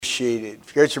appreciate it.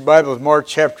 If you got your Bibles, Mark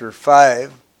chapter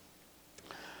 5.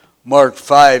 Mark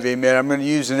 5, amen. I'm going to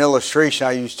use an illustration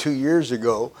I used 2 years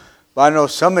ago, but I know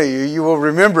some of you will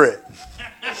remember it.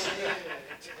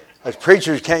 As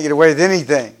preachers can't get away with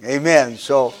anything, amen.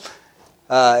 So,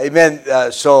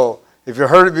 amen. So, if you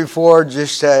heard it before,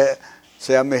 just say,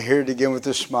 I'm going to hear it again with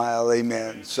a smile,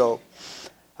 amen. So,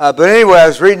 but anyway, I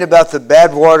was reading about the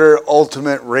Badwater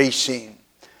Ultimate Racing.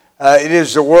 It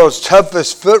is the world's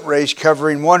toughest foot race,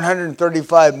 covering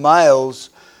 135 miles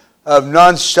of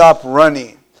nonstop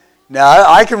running. Now,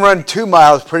 I can run 2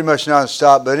 miles pretty much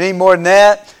nonstop, but any more than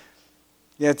that,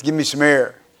 you have to give me some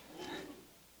air.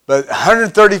 But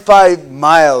 135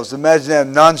 miles, imagine that,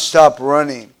 nonstop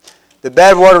running. The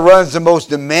Badwater Run is the most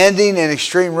demanding and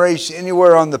extreme race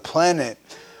anywhere on the planet.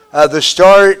 The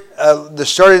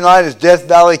starting line is Death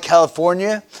Valley,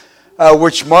 California,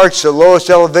 which marks the lowest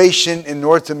elevation in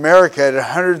North America at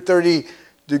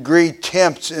 130-degree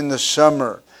temps in the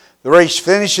summer. The race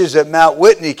finishes at Mount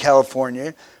Whitney,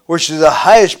 California, which is the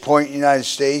highest point in the United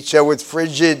States with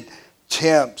frigid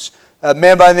temps. A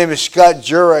man by the name of Scott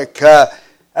Jurek,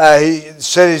 he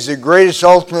said he's the greatest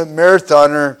ultimate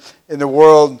marathoner in the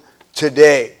world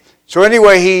today. So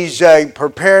anyway, he's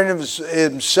preparing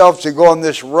himself to go on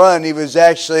this run. He was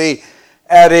actually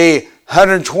at a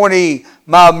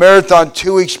 120-mile marathon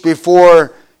 2 weeks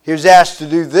before he was asked to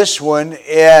do this one.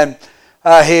 And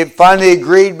he finally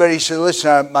agreed, but he said,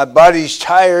 listen, my body's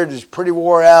tired. It's pretty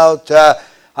wore out.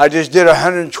 I just did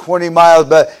 120 miles,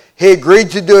 but he agreed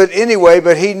to do it anyway,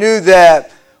 but he knew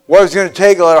that what it was going to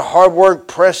take a lot of hard work,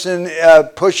 pressing,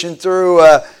 pushing through.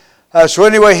 So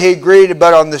anyway, he agreed,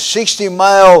 but on the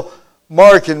 60-mile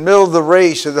mark in the middle of the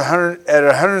race at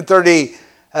 130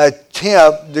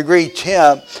 degree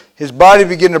temp, his body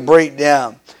began to break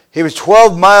down. He was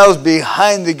 12 miles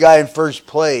behind the guy in first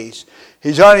place.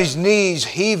 He's on his knees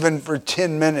heaving for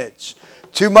 10 minutes.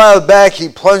 2 miles back, he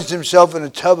plunged himself in a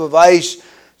tub of ice,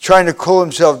 trying to cool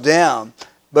himself down,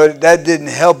 but that didn't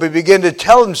help. He began to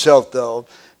tell himself, though,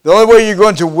 the only way you're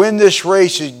going to win this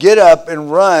race is get up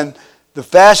and run the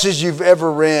fastest you've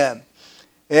ever ran.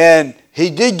 And he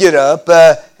did get up,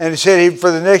 and he said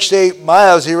for the next 8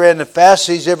 miles, he ran the fastest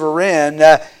he's ever ran,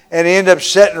 and he ended up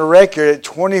setting a record at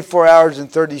 24 hours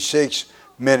and 36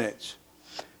 minutes.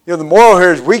 You know, the moral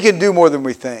here is we can do more than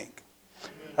we think.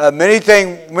 Many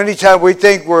times we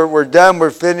think we're done, we're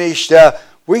finished.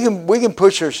 We can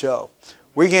push ourselves.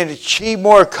 We can achieve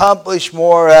more, accomplish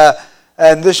more.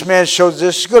 And this man shows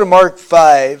this. Let's go to Mark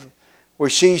 5. We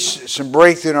see some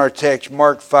breakthrough in our text.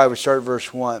 Mark 5, we start at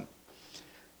verse 1.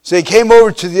 So he came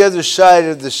over to the other side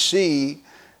of the sea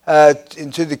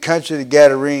into the country of the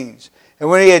Gadarenes. And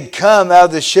when he had come out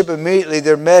of the ship, immediately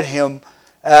there met him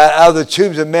out of the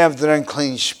tombs a man with an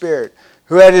unclean spirit,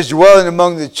 who had his dwelling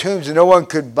among the tombs, and no one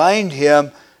could bind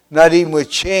him, not even with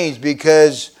chains,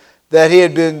 because that he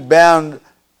had been bound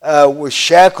with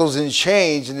shackles and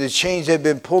chains, and the chains had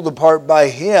been pulled apart by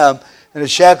him, and the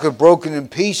shackles broken in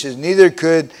pieces. Neither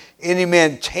could any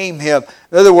man tame him.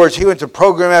 In other words, he went to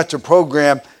program after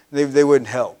program, and they wouldn't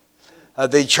help.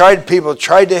 People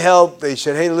tried to help. They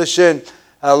said, hey, listen,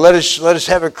 let us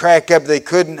have a crack up. They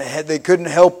couldn't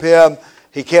help him.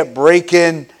 He kept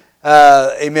breaking,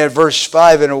 amen, verse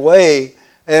 5 in a way.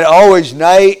 And always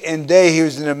night and day he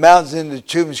was in the mountains and the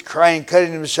tombs crying,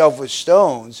 cutting himself with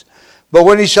stones. But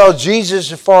when he saw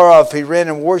Jesus afar off, he ran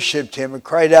and worshipped him and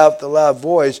cried out with a loud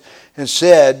voice and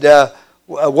said,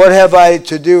 what have I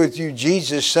to do with you,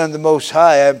 Jesus, Son of the Most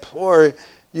High? I implore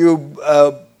you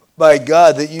by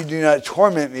God that you do not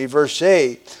torment me. Verse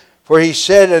 8, for he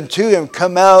said unto him,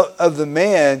 come out of the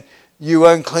man, you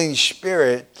unclean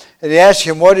spirit. And he asked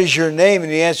him, what is your name?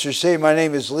 And he answered, saying, my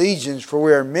name is Legions, for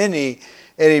we are many.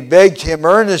 And he begged him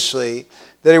earnestly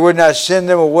that he would not send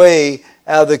them away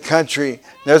out of the country.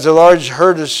 There's a large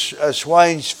herd of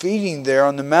swines feeding there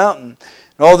on the mountain.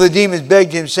 And all the demons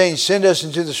begged him, saying, send us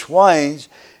into the swines,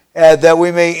 that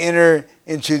we may enter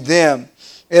into them.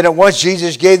 And at once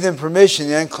Jesus gave them permission.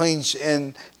 The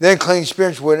unclean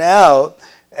spirits went out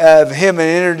of him and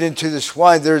entered into the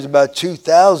swine. There was about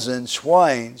 2,000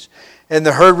 swines. And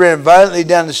the herd ran violently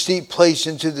down the steep place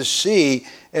into the sea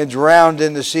and drowned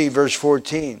in the sea. Verse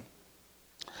 14.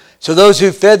 So those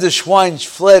who fed the swine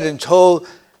fled and told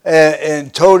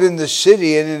in the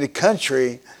city and in the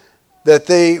country that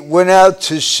they went out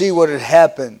to see what had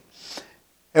happened.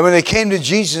 And when they came to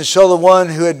Jesus and saw the one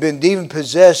who had been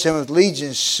demon-possessed and with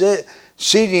legions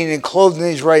seating and clothed in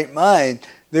his right mind,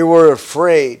 they were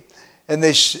afraid. And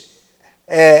they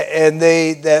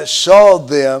that saw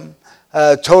them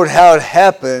told how it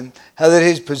happened, how that he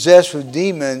was possessed with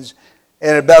demons,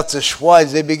 and about the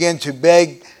swines. They began to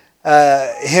beg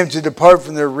him to depart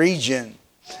from their region.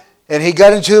 And he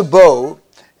got into the boat,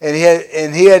 and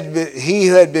he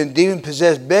who had been demon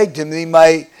possessed begged him that he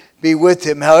might be with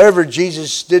him. However,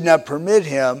 Jesus did not permit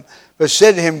him, but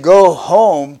said to him, "Go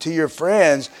home to your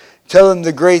friends, tell them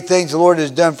the great things the Lord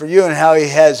has done for you and how he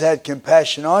has had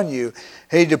compassion on you."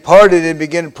 And he departed and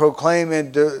began to proclaim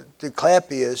in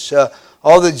Decapolis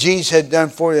all that Jesus had done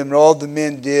for them, and all the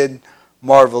men did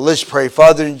marvel. Let's pray.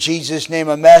 Father, in Jesus' name,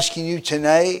 I'm asking you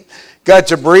tonight, God,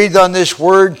 to breathe on this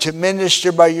word, to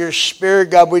minister by your Spirit.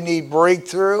 God, we need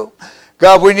breakthrough.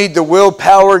 God, we need the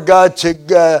willpower, God,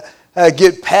 to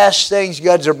get past things,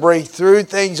 God, to break through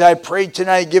things. I pray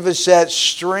tonight, give us that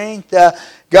strength.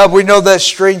 God, we know that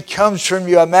strength comes from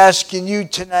you. I'm asking you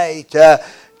tonight,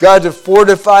 God, to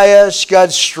fortify us.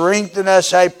 God, strengthen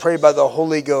us, I pray, by the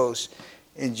Holy Ghost.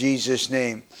 In Jesus'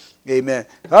 name, amen.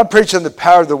 I'm preaching on the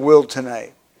power of the will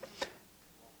tonight.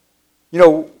 You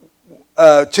know,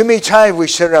 too many times we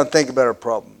sit around and think about our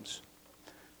problems.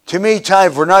 Too many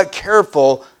times, if we're not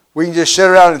careful, we can just sit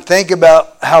around and think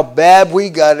about how bad we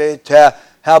got it,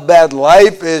 how bad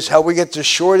life is, how we get the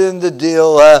short end of the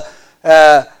deal.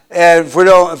 And if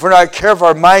we're not careful,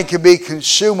 our mind can be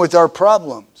consumed with our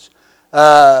problems.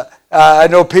 I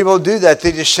know people do that.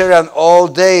 They just sit around all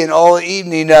day and all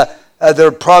evening.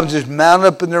 Their problems just mount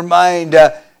up in their mind.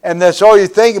 And that's all you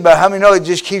think about. How many know it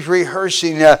just keeps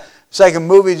rehearsing? It's like a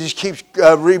movie, just keeps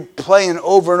replaying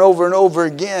over and over and over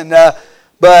again.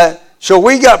 So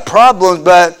we got problems,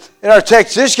 but in our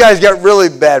text, this guy's got really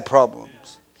bad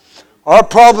problems. Our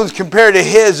problems compared to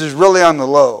his is really on the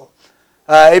low.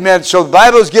 Amen. So the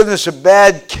Bible is giving us a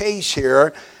bad case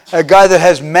here. A guy that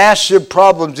has massive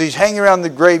problems. He's hanging around the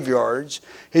graveyards.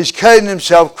 He's cutting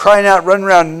himself, crying out, running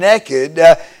around naked,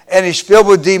 and he's filled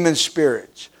with demon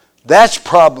spirits. That's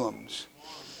problems.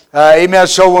 Amen.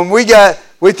 So when we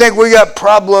think we got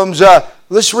problems,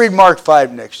 let's read Mark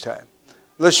 5 next time.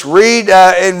 Let's read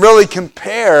and really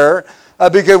compare,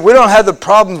 because we don't have the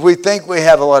problems we think we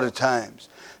have a lot of times.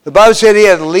 The Bible said he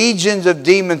had legions of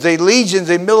demons. A legion is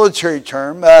a military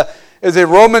term. Is a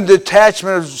Roman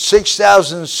detachment of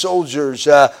 6,000 soldiers.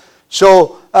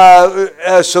 So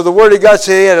the Word of God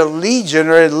said he had a legion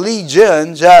or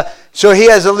legions. So he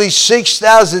has at least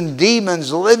 6,000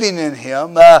 demons living in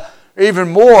him. Even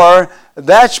more,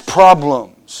 that's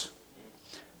problems.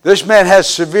 This man has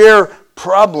severe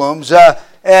problems,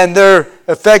 and they're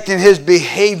affecting his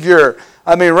behavior.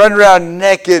 I mean, running around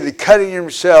naked, cutting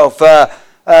himself,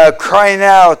 crying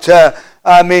out.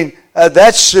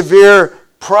 That's severe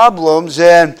problems.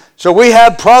 And so we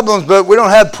have problems, but we don't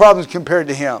have problems compared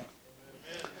to him.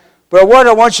 But what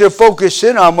I want you to focus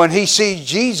in on, when he sees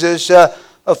Jesus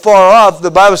afar off,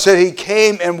 the Bible said he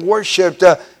came and worshipped,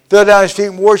 fell down his feet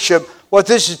and worshipped. What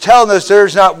this is telling us,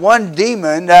 there's not one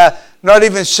demon, not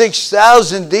even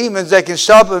 6,000 demons that can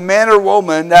stop a man or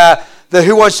woman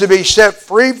who wants to be set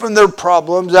free from their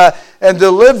problems and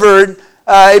delivered.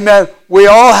 Amen. We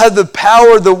all have the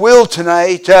power, the will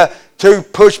tonight to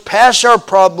push past our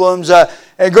problems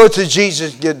and go to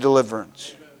Jesus and get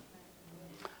deliverance.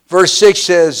 Verse 6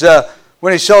 says,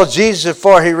 when he saw Jesus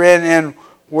afar, he ran and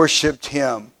worshipped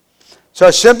him. So I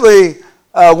simply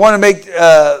want to make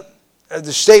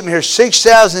the statement here,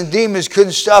 6,000 demons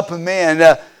couldn't stop a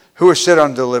man who was set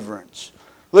on deliverance.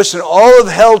 Listen, all of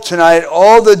hell tonight,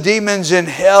 all the demons in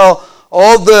hell,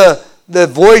 all the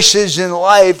voices in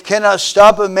life cannot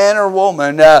stop a man or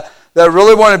woman that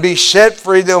really want to be set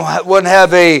free. They want to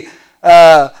have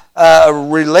a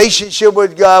relationship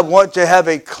with God, want to have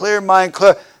a clear mind.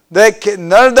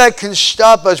 None of that can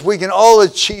stop us. We can all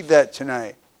achieve that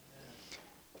tonight.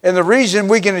 And the reason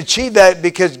we can achieve that,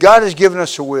 because God has given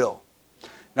us a will.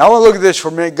 Now I want to look at this for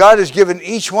a minute. God has given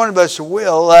each one of us a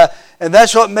will, and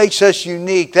that's what makes us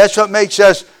unique. That's what makes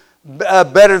us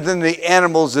better than the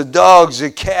animals, the dogs,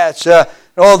 the cats,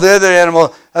 all the other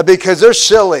animals, because they're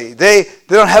silly. They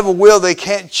don't have a will. They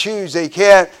can't choose. They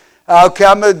can't, okay,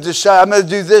 I'm going to decide, I'm going to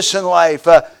do this in life.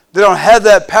 They don't have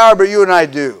that power, but you and I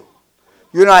do.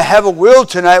 You and I have a will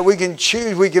tonight. We can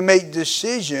choose. We can make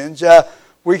decisions.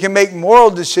 We can make moral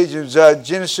decisions.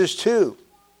 Genesis 2.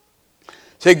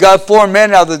 Say, God formed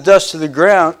man out of the dust of the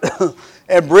ground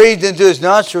and breathed into his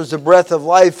nostrils the breath of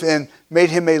life and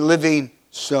made him a living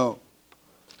soul.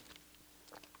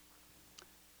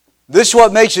 This is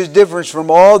what makes us different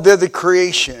from all the other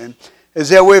creation, is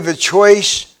that we have a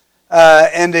choice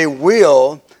and a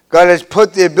will. God has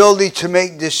put the ability to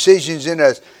make decisions in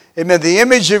us. Amen. The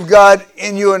image of God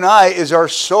in you and I is our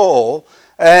soul,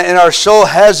 and our soul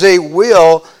has a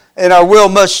will, and our will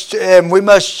we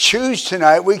must choose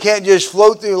tonight. We can't just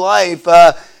float through life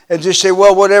and just say,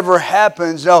 well, whatever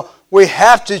happens. No, we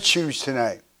have to choose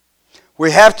tonight. We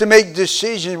have to make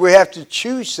decisions. We have to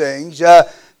choose things.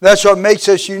 That's what makes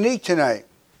us unique tonight.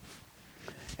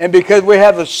 And because we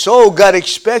have a soul, God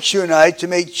expects you and I to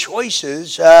make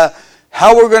choices,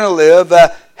 how we're going to live,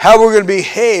 how we're going to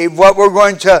behave, what we're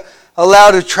going to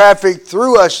allow to traffic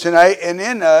through us tonight and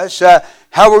in us,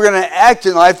 how we're going to act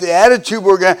in life, the attitude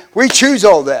we choose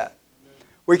all that.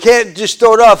 We can't just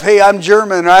throw it off, hey, I'm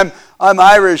German, I'm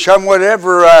Irish, I'm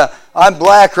whatever, I'm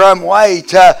black or I'm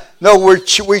white. No,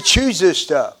 we choose this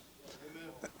stuff.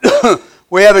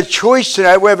 We have a choice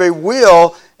tonight, we have a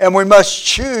will, and we must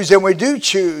choose, and we do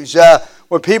choose.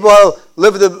 When people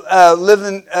live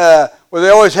where they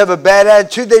always have a bad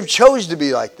attitude, they've chosen to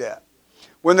be like that.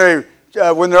 When they're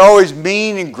always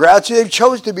mean and grouchy, they've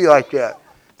chosen to be like that.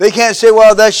 They can't say,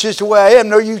 well, that's just the way I am.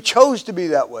 No, you chose to be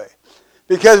that way.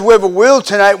 Because we have a will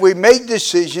tonight, we make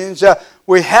decisions.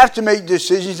 We have to make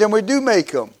decisions, and we do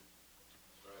make them.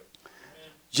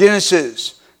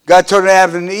 Genesis. God told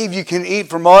Adam and Eve, you can eat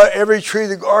from every tree of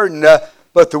the garden,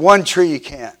 but the one tree you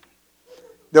can't.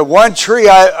 The one tree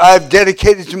I've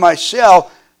dedicated to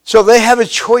myself. So they have a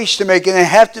choice to make, and they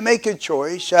have to make a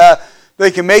choice.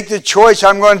 They can make the choice,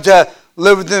 I'm going to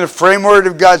live within the framework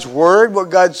of God's Word, what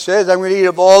God says. I'm going to eat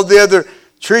of all the other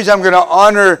trees. I'm going to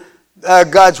honor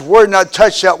God's Word, not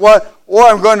touch that one. Or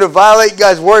I'm going to violate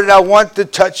God's Word, and I want to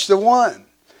touch the one.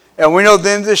 And we know the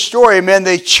end of the story, amen,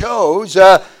 they chose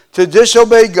to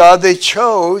disobey God. They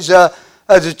chose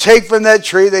to take from that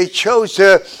tree. They chose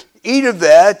to eat of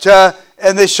that,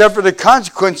 and they suffered the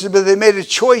consequences, but they made a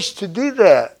choice to do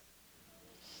that.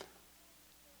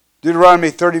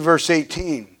 Deuteronomy 30, verse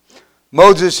 18.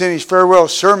 Moses, in his farewell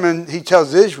sermon, he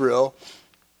tells Israel,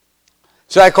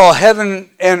 so I call heaven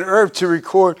and earth to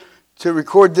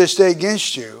record this day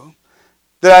against you,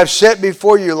 that I've set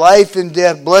before you life and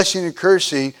death, blessing and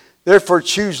cursing. Therefore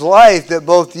choose life, that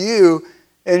both you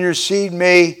and your seed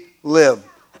may live.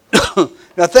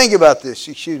 Now think about this,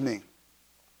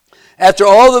 After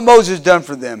all that Moses done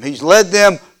for them, he's led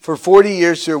them for 40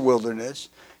 years through a wilderness.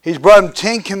 He's brought them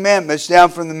 10 commandments down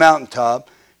from the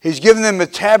mountaintop. He's given them a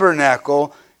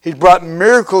tabernacle. He's brought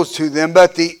miracles to them.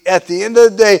 But at the end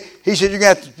of the day, he said, you're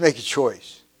going to have to make a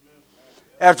choice.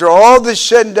 After all this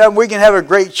said and done, we can have a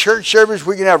great church service.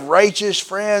 We can have righteous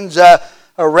friends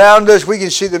around us. We can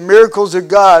see the miracles of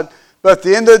God. But at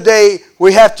the end of the day,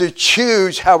 we have to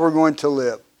choose how we're going to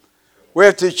live. We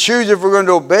have to choose if we're going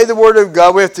to obey the Word of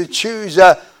God. We have to choose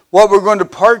what we're going to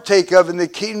partake of in the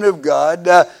kingdom of God.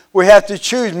 We have to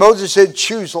choose. Moses said,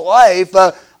 choose life.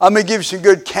 I'm going to give you some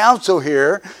good counsel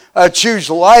here. Choose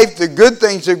life, the good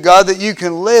things of God that you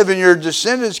can live and your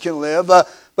descendants can live.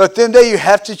 But then you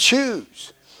have to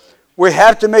choose. We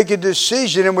have to make a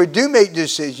decision, and we do make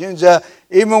decisions,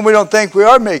 even when we don't think we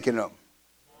are making them.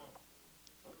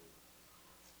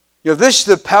 This is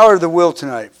the power of the will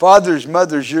tonight. Fathers,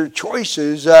 mothers, your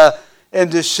choices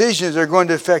and decisions are going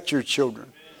to affect your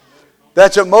children.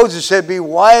 That's what Moses said. Be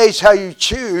wise how you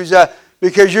choose,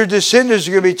 because your descendants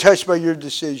are going to be touched by your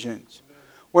decisions.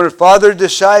 When a father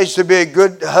decides to be a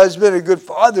good husband, a good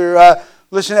father,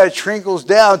 listen, that trickles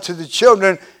down to the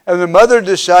children. And the mother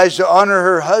decides to honor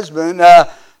her husband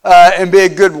and be a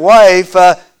good wife,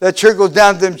 that trickles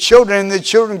down to them children. And the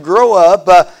children grow up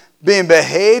being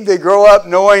behaved. They grow up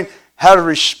knowing how to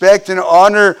respect and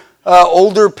honor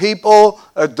older people,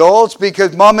 adults,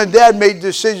 because mom and dad made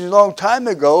decisions a long time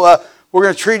ago. We're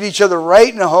going to treat each other right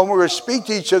in the home. We're going to speak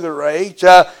to each other right.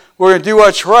 We're going to do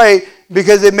what's right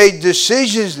because they made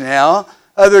decisions now.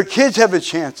 Their kids have a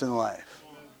chance in life.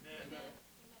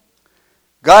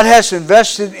 God has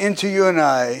invested into you and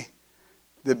I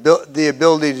the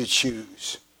ability to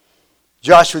choose.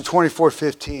 Joshua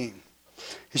 24:15.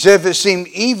 He said, if it seemed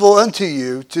evil unto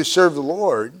you to serve the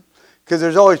Lord, because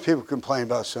there's always people complaining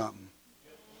about something.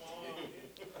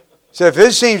 So if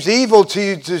it seems evil to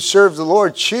you to serve the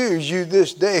Lord, choose you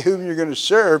this day whom you're going to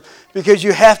serve, because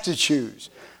you have to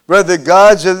choose. Whether the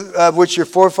gods of which your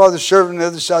forefathers served on the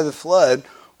other side of the flood,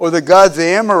 or the gods of the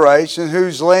Amorites in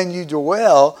whose land you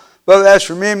dwell. But as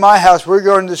for me and my house, we're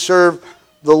going to serve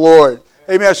the Lord.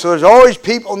 Amen. So there's always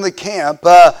people in the camp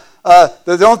that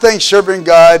don't think serving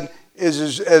God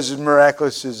is as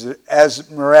miraculous as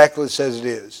it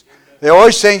is. They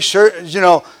always think,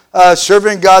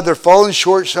 serving God, they're falling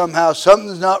short somehow.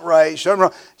 Something's not right. Something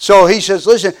wrong. So he says,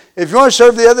 listen, if you want to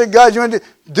serve the other gods, you want to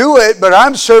do it, but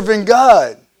I'm serving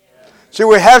God. Yeah. So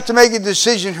we have to make a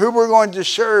decision who we're going to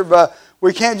serve.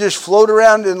 We can't just float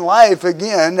around in life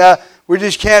again. We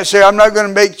just can't say, I'm not going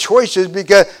to make choices,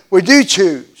 because we do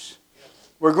choose.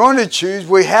 We're going to choose.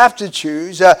 We have to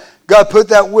choose. God put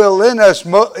that will in us.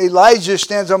 Elijah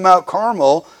stands on Mount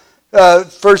Carmel. 1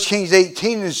 Kings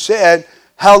 18 is said,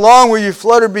 How long will you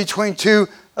flutter between two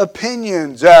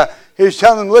opinions? He's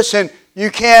telling them, listen, you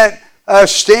can't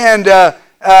stand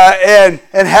and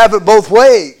have it both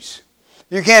ways.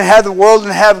 You can't have the world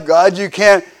and have God. You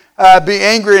can't be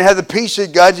angry and have the peace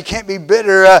of God. You can't be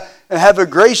bitter and have the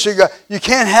grace of God. You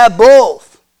can't have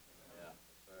both.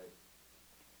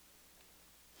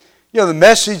 You know, the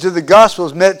message of the gospel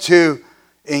is meant to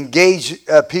engage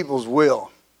people's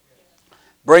will.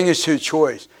 Bring us to a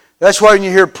choice. That's why when you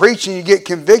hear preaching, you get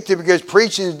convicted, because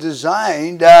preaching is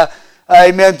designed,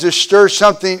 amen, to stir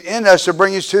something in us to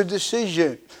bring us to a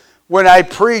decision. When I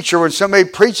preach, or when somebody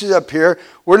preaches up here,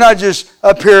 we're not just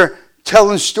up here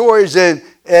telling stories and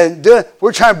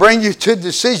we're trying to bring you to a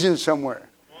decision somewhere.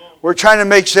 We're trying to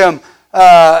make some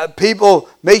people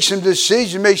make some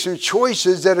decisions, make some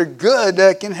choices that are good,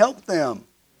 that can help them.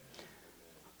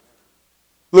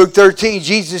 Luke 13,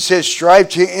 Jesus says, strive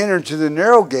to enter into the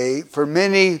narrow gate, for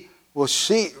many will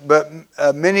seek, but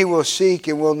many will seek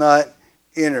and will not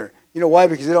enter. You know why?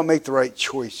 Because they don't make the right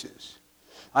choices.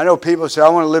 I know people say, I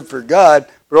want to live for God,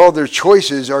 but all their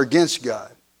choices are against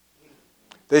God.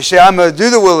 They say, I'm going to do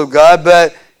the will of God,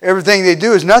 but everything they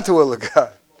do is not the will of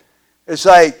God. It's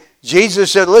like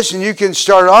Jesus said, listen, you can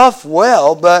start off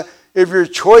well, but if your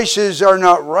choices are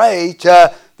not right, they're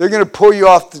going to pull you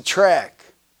off the track.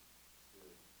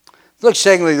 Look,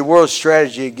 secondly, the world's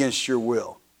strategy against your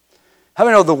will. How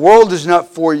many know the world is not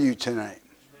for you tonight?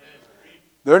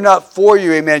 They're not for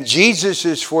you, amen. Jesus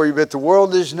is for you, but the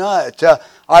world is not.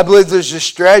 I believe there's a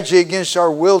strategy against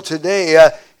our will today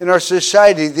in our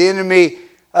society. The enemy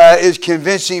is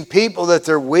convincing people that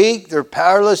they're weak, they're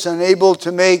powerless, unable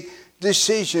to make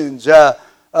decisions.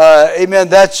 Amen.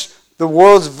 That's the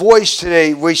world's voice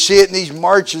today. We see it in these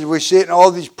marches. We see it in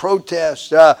all these protests.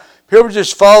 People are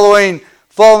just following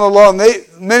along.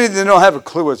 Many of them don't have a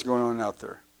clue what's going on out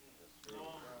there.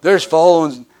 They're just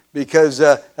following because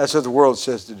that's what the world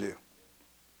says to do.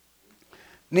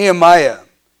 Nehemiah,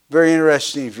 very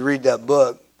interesting if you read that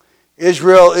book.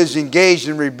 Israel is engaged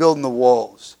in rebuilding the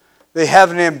walls. They have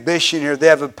an ambition here. They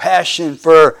have a passion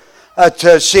for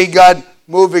to see God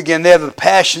move again. They have a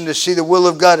passion to see the will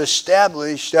of God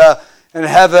established and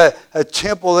have a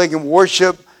temple they can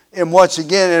worship Him once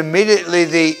again. And immediately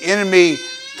the enemy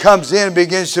comes in and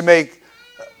begins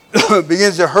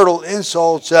to hurl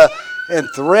insults and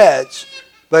threats.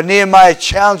 But Nehemiah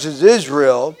challenges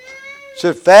Israel,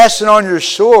 said, fasten on your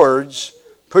swords,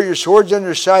 put your swords on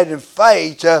your side and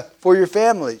fight for your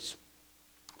families.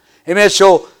 Amen.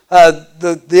 So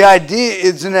the idea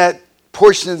is in that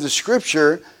portion of the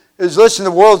scripture is, listen,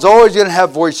 the world's always going to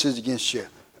have voices against you.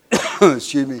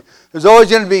 Excuse me. There's always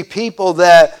going to be people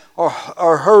that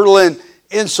are hurling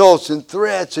insults and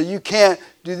threats, or you can't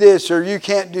do this, or you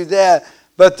can't do that.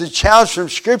 But the challenge from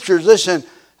scripture is, listen,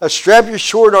 strap your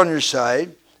sword on your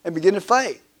side and begin to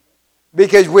fight.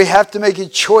 Because we have to make a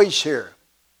choice here.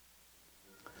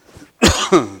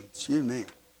 Excuse me.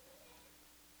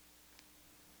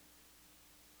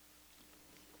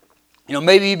 You know,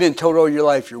 maybe you've been told all your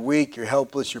life you're weak, you're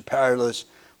helpless, you're powerless.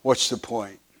 What's the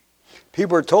point?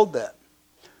 People are told that.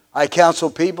 I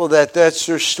counsel people that's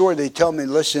their story. They tell me,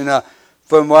 listen,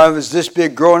 from when I was this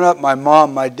big growing up, my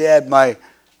mom, my dad, my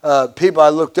people I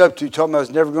looked up to told me I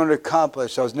was never going to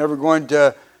accomplish. I was never going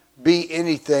to be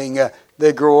anything.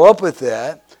 They grow up with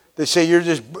that. They say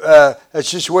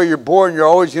that's just the way you're born. You're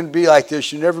always going to be like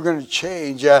this. You're never going to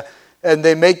change. And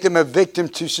they make them a victim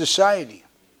to society.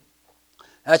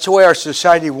 That's the way our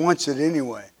society wants it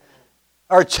anyway.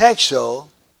 Our text, though,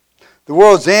 the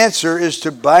world's answer is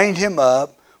to bind him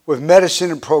up with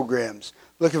medicine and programs.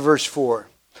 Look at verse 4.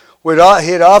 He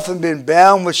had often been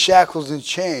bound with shackles and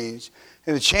chains,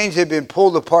 and the chains had been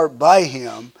pulled apart by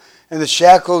him, and the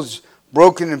shackles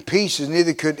broken in pieces.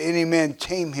 Neither could any man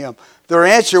tame him. Their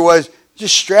answer was,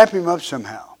 just strap him up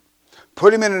somehow.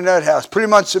 Put him in a nut house. Put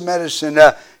him on some medicine.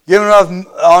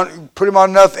 Put him on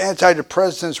enough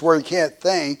antidepressants where he can't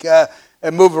think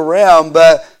and move around.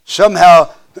 But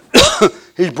somehow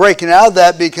he's breaking out of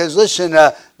that because, listen,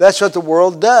 that's what the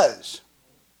world does.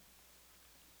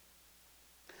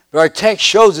 But our text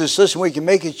shows us, listen, we can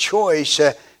make a choice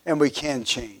and we can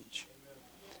change.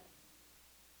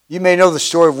 You may know the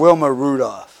story of Wilma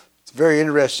Rudolph. It's a very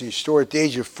interesting story. At the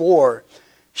age of 4,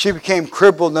 she became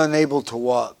crippled and unable to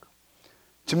walk.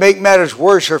 To make matters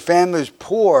worse, her family was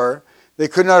poor. They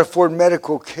could not afford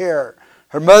medical care.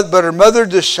 But her mother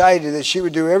decided that she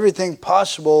would do everything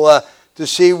possible to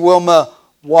see Wilma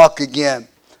walk again.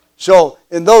 So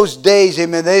in those days,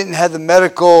 amen, they didn't have the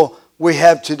medical we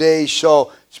have today.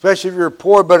 So especially if you're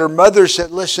poor, but her mother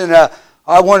said, listen,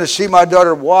 I want to see my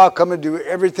daughter walk. I'm going to do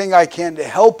everything I can to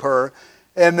help her.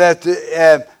 And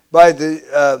that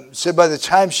said by the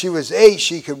time she was 8,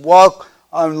 she could walk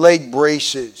on leg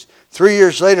braces. 3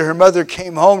 years later, her mother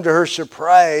came home to her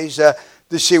surprise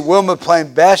to see Wilma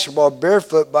playing basketball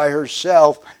barefoot by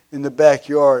herself in the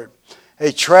backyard.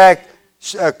 A track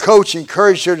coach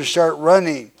encouraged her to start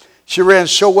running. She ran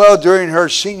so well during her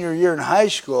senior year in high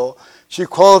school, she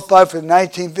qualified for the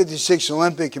 1956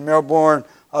 Olympic in Melbourne,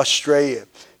 Australia.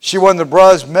 She won the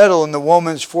bronze medal in the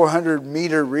women's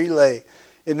 400-meter relay.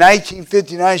 In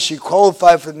 1959, she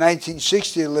qualified for the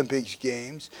 1960 Olympic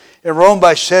Games in Rome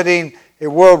by setting a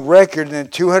world record in the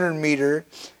 200-meter.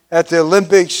 At the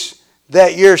Olympics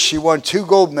that year, she won 2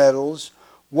 gold medals,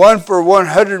 one for a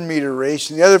 100-meter race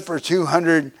and the other for a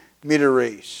 200-meter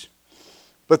race.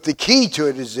 But the key to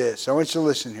it is this. I want you to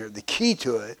listen here. The key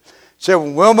to it, said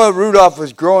when Wilma Rudolph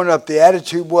was growing up, the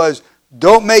attitude was,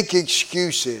 don't make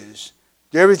excuses.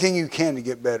 Do everything you can to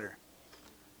get better.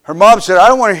 Her mom said, I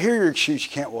don't want to hear your excuse you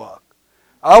can't walk.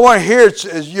 I want to hear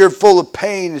you're full of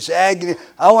pain, it's agony.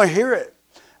 I want to hear it.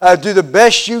 Do the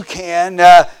best you can.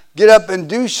 Get up and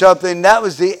do something. That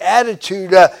was the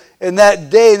attitude in that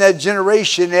day, in that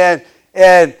generation.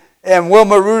 And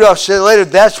Wilma Rudolph said later,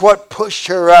 that's what pushed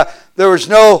her. There was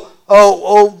no,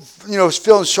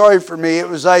 feeling sorry for me. It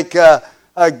was like,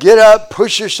 get up,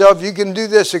 push yourself. You can do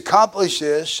this, accomplish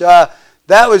this.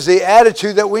 That was the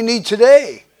attitude that we need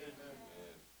today.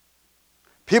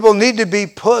 People need to be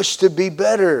pushed to be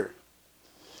better.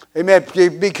 Amen.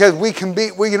 Because we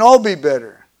can all be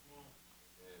better.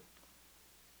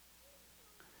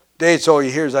 Today it's all you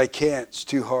hear is I can't. It's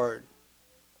too hard.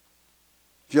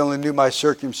 If you only knew my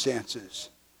circumstances.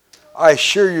 I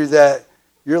assure you that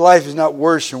your life is not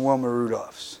worse than Wilma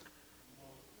Rudolph's.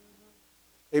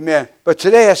 Amen. But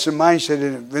today has some mindset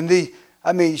in it.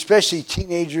 Especially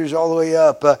teenagers all the way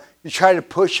up. You try to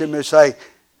push them. It's like,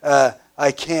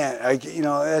 I can't.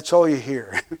 That's all you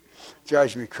hear. It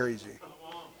drives me crazy.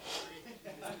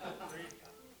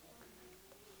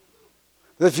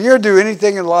 If you're going to do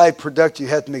anything in life productive, you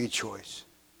have to make a choice.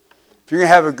 If you're going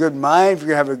to have a good mind, if you're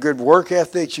going to have a good work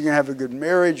ethic, you're going to have a good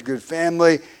marriage, good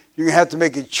family, you're going to have to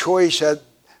make a choice. I'm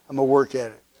going to work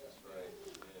at it.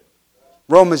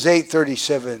 Romans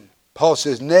 8:37, Paul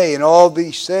says, nay, in all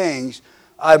these things,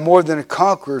 I'm more than a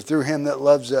conqueror through him that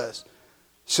loves us.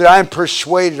 He said, I'm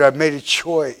persuaded, I've made a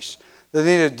choice, that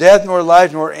neither death nor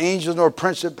life, nor angels, nor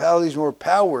principalities, nor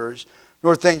powers,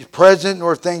 nor things present,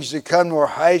 nor things to come, nor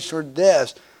heights, nor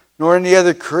depths, nor any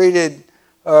other created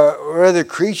or other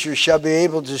creature shall be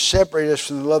able to separate us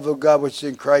from the love of God which is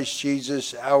in Christ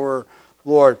Jesus our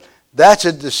Lord. That's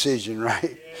a decision,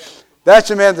 right? That's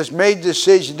a man that's made a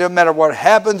decision. Doesn't matter what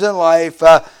happens in life.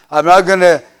 I'm not going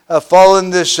to fall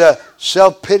in this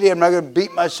self-pity. I'm not going to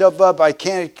beat myself up. I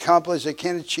can't accomplish. I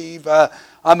can't achieve. I'm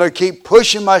going to keep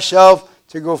pushing myself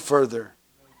to go further.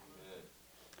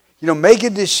 Make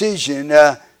a decision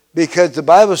because the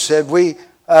Bible said we can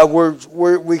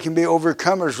be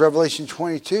overcomers. Revelation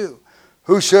 22.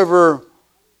 Whosoever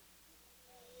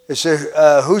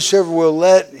will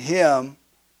let him.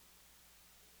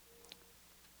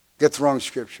 Get the wrong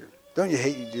scripture. Don't you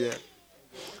hate you do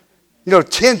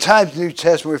that? 10 times in the New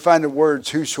Testament we find the words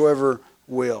whosoever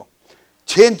will.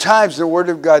 10 times in the Word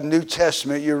of God, New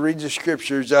Testament, you read the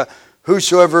scriptures,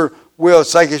 whosoever will.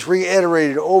 It's like it's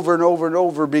reiterated over and over and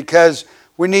over because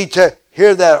we need to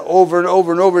hear that over and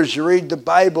over and over as you read the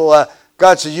Bible.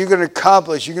 God says you're going to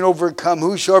accomplish, you can overcome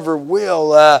whosoever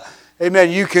will.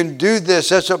 Amen. You can do this.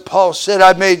 That's what Paul said.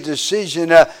 I made a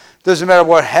decision. Doesn't matter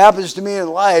what happens to me in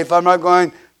life. I'm not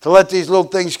going to let these little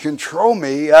things control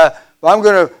me. But I'm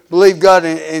going to believe God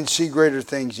and see greater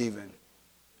things even.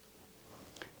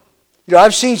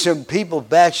 I've seen some people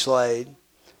backslide,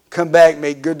 come back,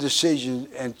 make good decisions,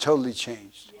 and totally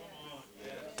changed.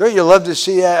 Don't you love to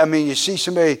see that? You see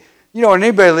somebody, when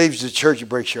anybody leaves the church, it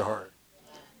breaks your heart.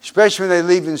 Especially when they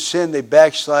leave in sin, they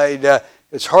backslide.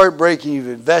 It's heartbreaking. You've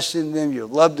invested in them, you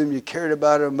loved them, you cared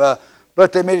about them,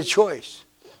 but they made a choice.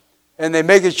 And they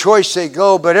make a choice, they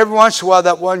go, but every once in a while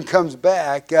that one comes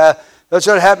back. That's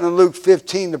what happened in Luke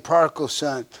 15, the prodigal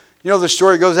son. The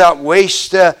story goes out and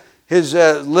wastes his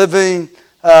living,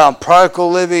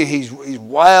 prodigal living. He's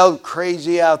wild,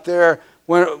 crazy out there,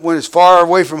 went as far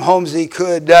away from home as he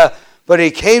could. But he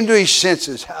came to his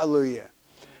senses, hallelujah.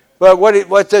 But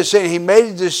what they're saying, he made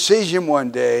a decision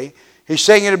one day. He's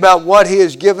saying about what he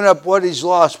has given up, what he's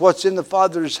lost, what's in the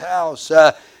Father's house.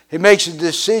 He makes a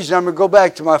decision. I'm going to go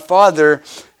back to my father.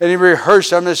 And he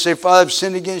rehearsed. I'm going to say, Father, I've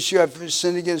sinned against you. I've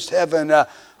sinned against heaven.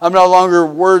 I'm no longer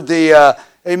worthy.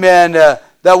 Amen.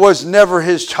 That was never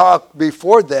his talk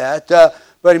before that.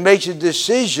 But he makes a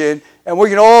decision. And we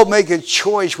can all make a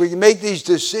choice. We can make these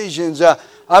decisions. I'm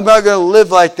I'm not going to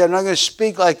live like that. I'm not going to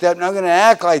speak like that. I'm not going to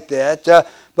act like that.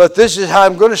 But this is how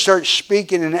I'm going to start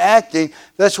speaking and acting.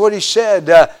 That's what he said.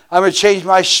 I'm going to change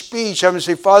my speech. I'm going to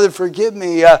say, Father, forgive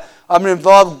me. I'm going to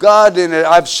involve God in it.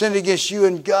 I've sinned against you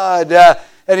and God.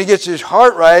 And he gets his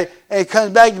heart right, and he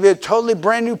comes back to be a totally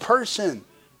brand new person.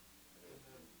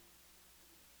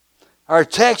 Our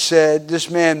text said this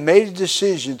man made a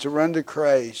decision to run to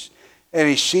Christ, and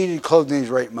he's seated, clothed in his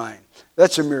right mind.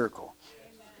 That's a miracle.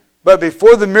 But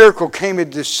before the miracle came a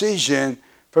decision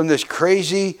from this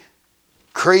crazy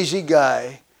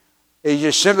guy. He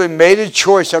just simply made a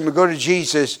choice. I'm going to go to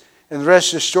Jesus, and the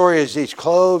rest of the story is he's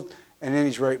clothed and in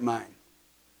his right mind.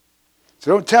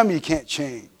 So don't tell me you can't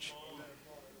change.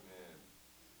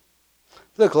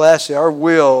 Look, lastly, our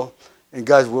will and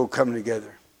God's will come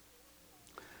together.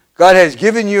 God has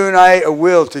given you and I a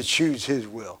will to choose his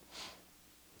will.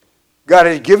 God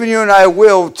has given you and I a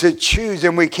will to choose,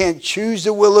 and we can't choose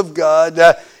the will of God,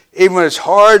 even when it's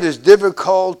hard, it's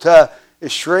difficult,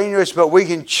 it's strenuous, but we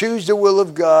can choose the will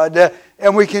of God,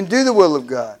 and we can do the will of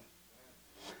God.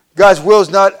 God's will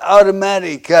is not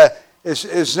automatic.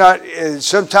 It's not.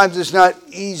 Sometimes it's not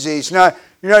easy. It's not.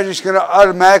 You're not just going to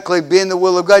automatically be in the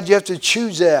will of God. You have to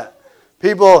choose that.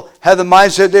 People have the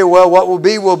mindset, well, what will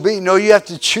be, will be. No, you have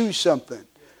to choose something.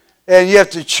 And you have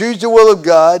to choose the will of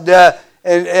God.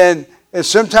 And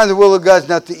sometimes the will of God is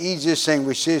not the easiest thing.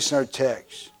 We see this in our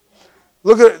text.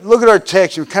 Look at our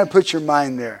text and kind of put your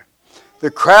mind there. The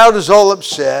crowd is all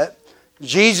upset.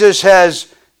 Jesus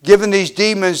has given these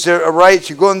demons a right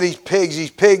to go on these pigs. These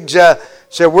pigs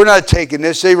said, we're not taking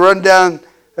this. They run down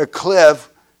a cliff,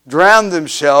 drown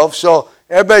themselves. So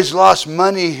everybody's lost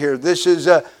money here. These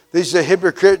are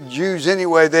hypocrite Jews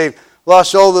anyway. They've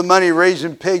lost all the money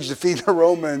raising pigs to feed the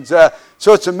Romans.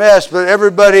 So it's a mess. But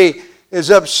everybody is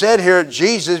upset here at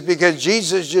Jesus because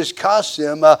Jesus just cost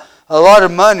them a lot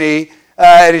of money.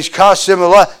 And he's cost them a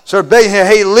lot. So they're begging him,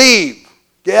 hey, leave.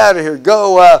 Get out of here.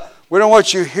 Go. We don't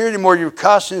want you here anymore. You're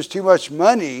costing us too much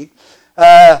money.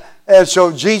 And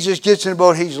so Jesus gets in the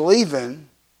boat. He's leaving.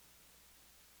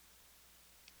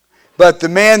 But the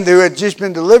man who had just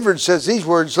been delivered says these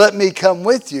words, let me come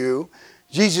with you.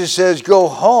 Jesus says, go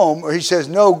home. Or he says,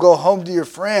 no, go home to your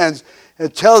friends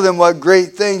and tell them what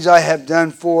great things I have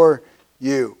done for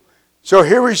you. So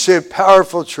here we see a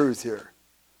powerful truth here.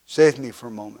 Stay with me for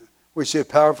a moment. We see a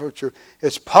powerful truth.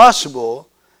 It's possible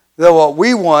that what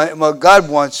we want and what God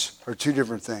wants are two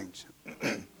different things.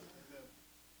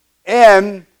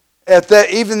 And at that,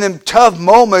 even them tough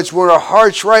moments where our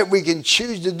heart's right, we can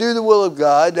choose to do the will of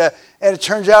God, and it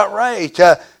turns out right.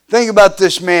 Think about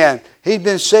this man. He'd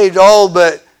been saved all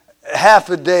but half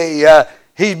a day.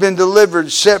 He's been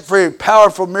delivered, set free.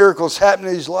 Powerful miracles happen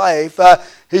in his life.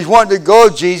 He's wanting to go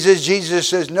to Jesus. Jesus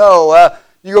says, no,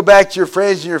 you go back to your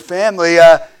friends and your family.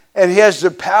 And he has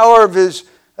the power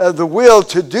of the will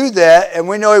to do that. And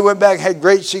we know he went back and had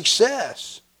great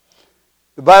success.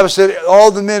 The Bible said all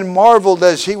the men marveled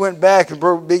as he went back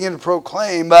and began to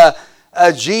proclaim.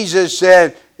 Jesus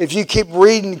said, if you keep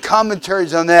reading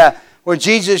commentaries on that, when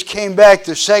Jesus came back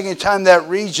the second time that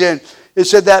region, it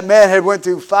said that man had went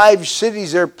through 5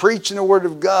 cities there preaching the word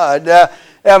of God.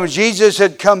 And when Jesus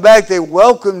had come back, they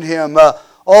welcomed him.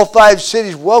 All 5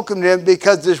 cities welcomed him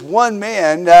because this one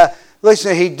man,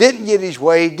 listen, he didn't get his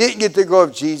way. He didn't get to go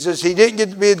with Jesus. He didn't get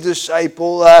to be a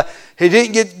disciple. He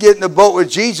didn't get in the boat with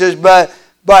Jesus, but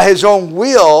by his own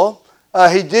will,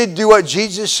 he did do what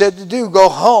Jesus said to do. Go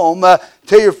home,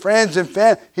 tell your friends and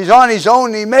family. He's on his own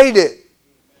and he made it.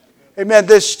 Amen.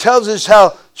 This tells us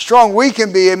how strong we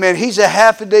can be. Amen. He's a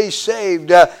half a day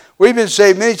saved. We've been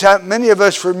saved many times, many of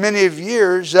us for many of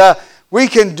years. We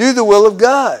can do the will of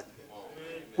God.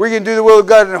 We can do the will of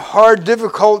God in hard,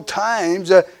 difficult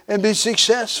times and be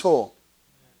successful.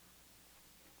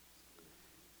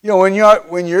 You know,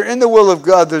 when you're in the will of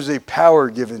God, there's a power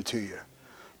given to you.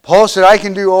 Paul said, I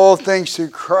can do all things through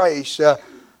Christ.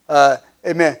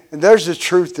 Amen. And there's the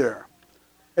truth there.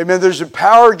 Amen. There's a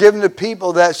power given to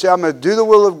people that say, I'm going to do the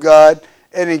will of God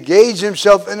and engage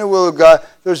himself in the will of God.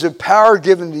 There's a power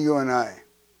given to you and I.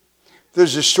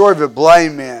 There's a story of a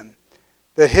blind man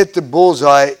that hit the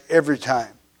bullseye every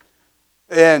time.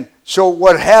 And so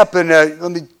what happened,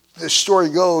 the story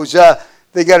goes,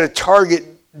 they got a target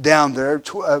down there,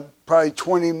 probably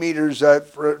 20 meters,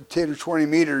 for 10 or 20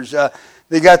 meters.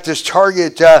 They got this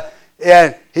target,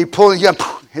 and he pulled his gun,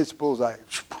 hits bullseye,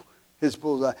 hits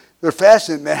bullseye. They're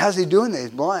fascinated, man, how's he doing that?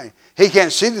 He's blind. He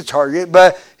can't see the target,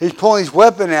 but he's pulling his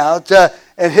weapon out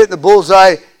and hitting the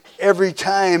bullseye every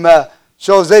time.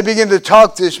 So as they begin to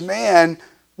talk to this man,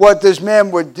 what this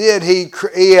man did, he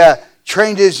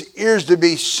trained his ears to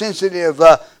be sensitive.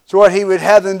 So what he would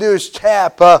have them do is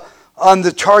tap on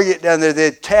the target down there,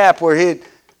 the tap, where he'd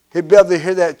be able to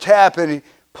hear that tap, and he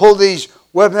pulled these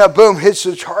weapons out, boom, hits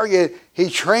the target. He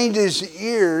trained his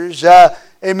ears,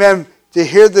 amen, to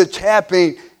hear the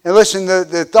tapping. And listen,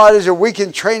 the thought is that we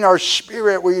can train our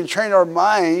spirit, we can train our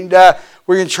mind,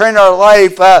 we can train our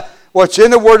life. What's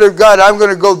in the Word of God, I'm going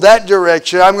to go that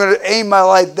direction. I'm going to aim my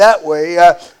life that way.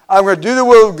 I'm going to do the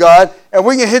will of God, and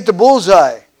we can hit the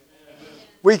bullseye.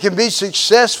 We can be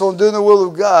successful in doing the will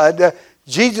of God.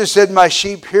 Jesus said, my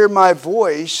sheep hear my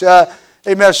voice.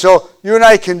 Amen. So you and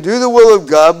I can do the will of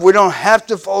God. We don't have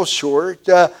to fall short.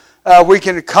 We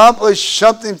can accomplish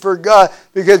something for God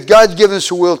because God's given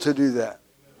us a will to do that.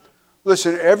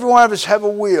 Listen, every one of us have a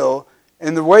will,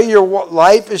 and the way your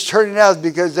life is turning out is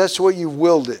because that's the way you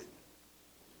willed it.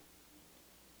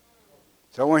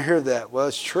 So I want to hear that. Well,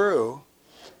 it's true.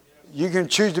 You can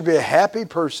choose to be a happy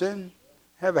person,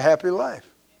 have a happy life.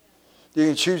 You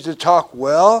can choose to talk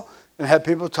well and have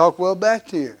people talk well back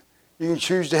to you. You can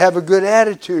choose to have a good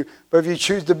attitude, but if you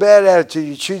choose the bad attitude,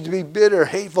 you choose to be bitter,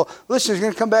 hateful, listen, it's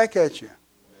going to come back at you.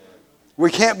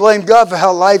 We can't blame God for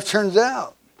how life turns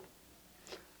out.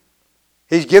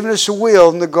 He's given us a will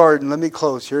in the garden. Let me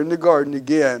close here in the garden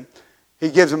again. He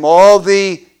gives them all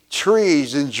the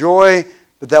trees, enjoy,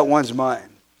 but that one's mine.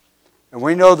 And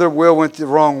we know their will went the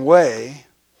wrong way,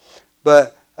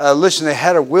 but listen, they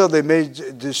had a will, they made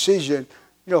a decision.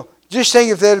 Just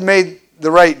think if they had made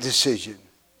the right decision.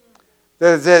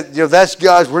 That's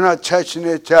God's, we're not touching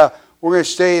it. We're going to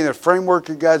stay in the framework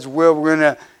of God's will. We're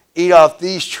going to eat off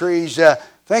these trees.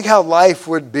 Think how life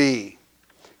would be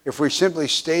if we simply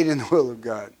stayed in the will of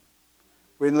God.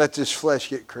 We didn't let this flesh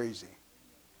get crazy.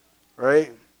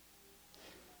 Right?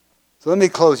 So let me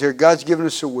close here. God's given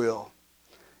us a will.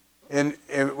 And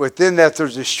within that,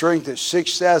 there's a strength that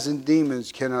 6,000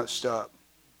 demons cannot stop.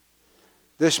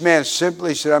 This man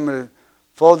simply said, I'm going to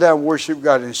fall down and worship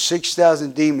God. And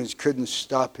 6,000 demons couldn't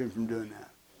stop him from doing that.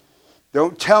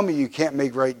 Don't tell me you can't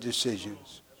make right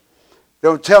decisions.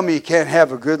 Don't tell me you can't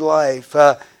have a good life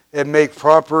and make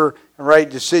proper and right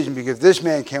decisions. Because if this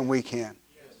man can, we can.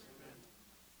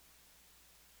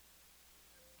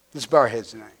 Let's bow our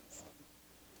heads tonight.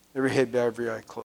 Every head bowed, every eye closed.